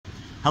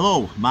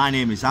Hello, my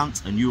name is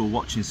Ant and you are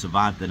watching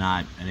Survive the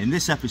Night, and in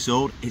this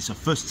episode it's a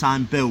first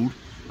time build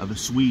of a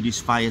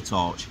Swedish Fire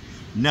Torch.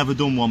 Never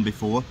done one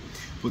before,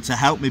 but to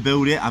help me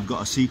build it I've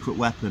got a secret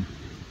weapon.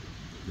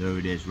 There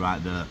it is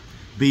right there.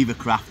 Beaver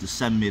Craft has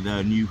sent me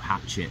their new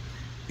hatchet.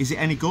 Is it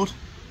any good?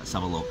 Let's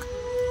have a look.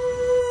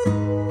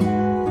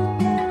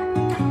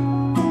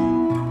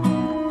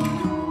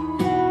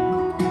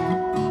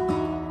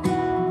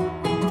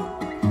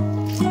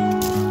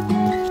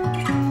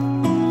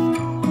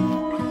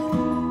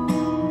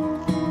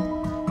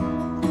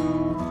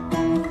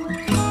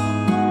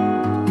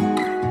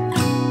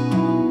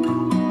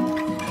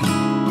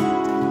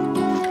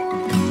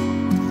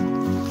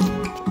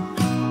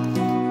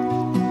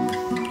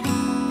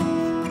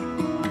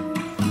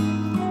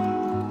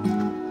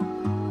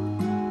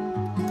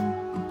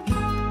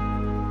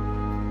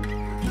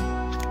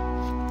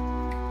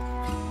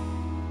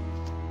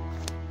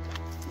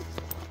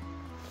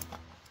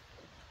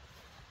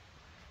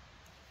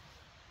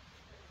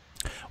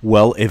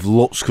 Well, if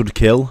looks could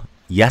kill,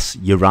 yes,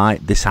 you're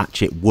right, this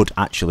hatchet would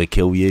actually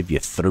kill you if you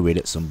threw it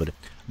at somebody.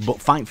 But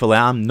thankfully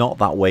I'm not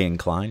that way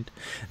inclined.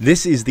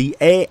 This is the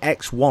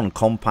AX1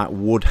 compact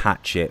wood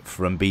hatchet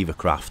from Beaver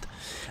Craft.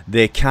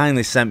 They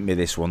kindly sent me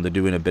this one. They're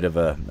doing a bit of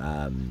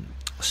a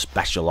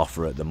special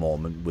offer at the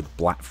moment with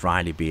Black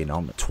Friday being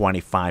on,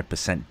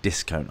 25%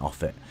 discount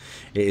off it.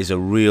 It is a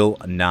real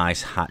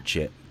nice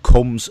hatchet.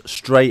 Comes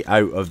straight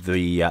out of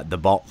the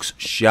box,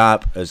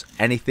 sharp as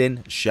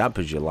anything, sharp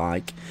as you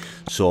like,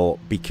 so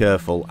be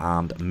careful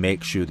and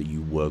make sure that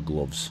you wear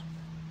gloves.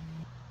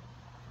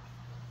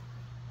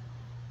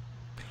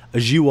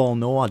 As you all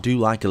know, I do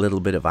like a little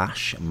bit of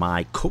ash.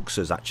 My cook's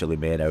is actually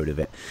made out of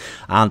it,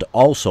 and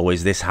also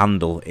is this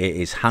handle. It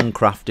is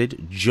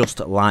handcrafted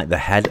just like the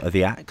head of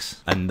the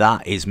axe, and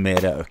that is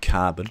made out of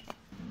carbon.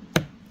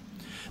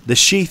 The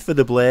sheath for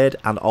the blade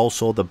and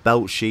also the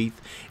belt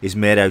sheath is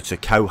made out of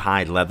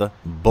cowhide leather.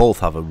 Both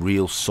have a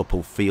real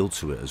supple feel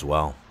to it as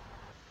well.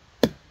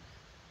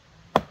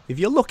 If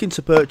you're looking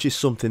to purchase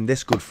something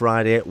this Good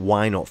Friday,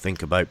 why not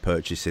think about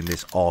purchasing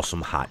this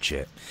awesome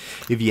hatchet?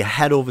 If you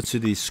head over to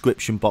the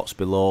description box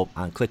below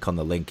and click on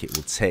the link, it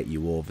will take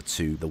you over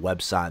to the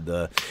website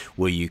there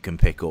where you can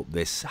pick up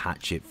this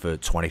hatchet for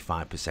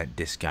 25%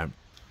 discount.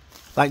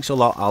 Thanks a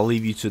lot. I'll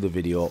leave you to the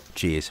video.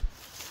 Cheers.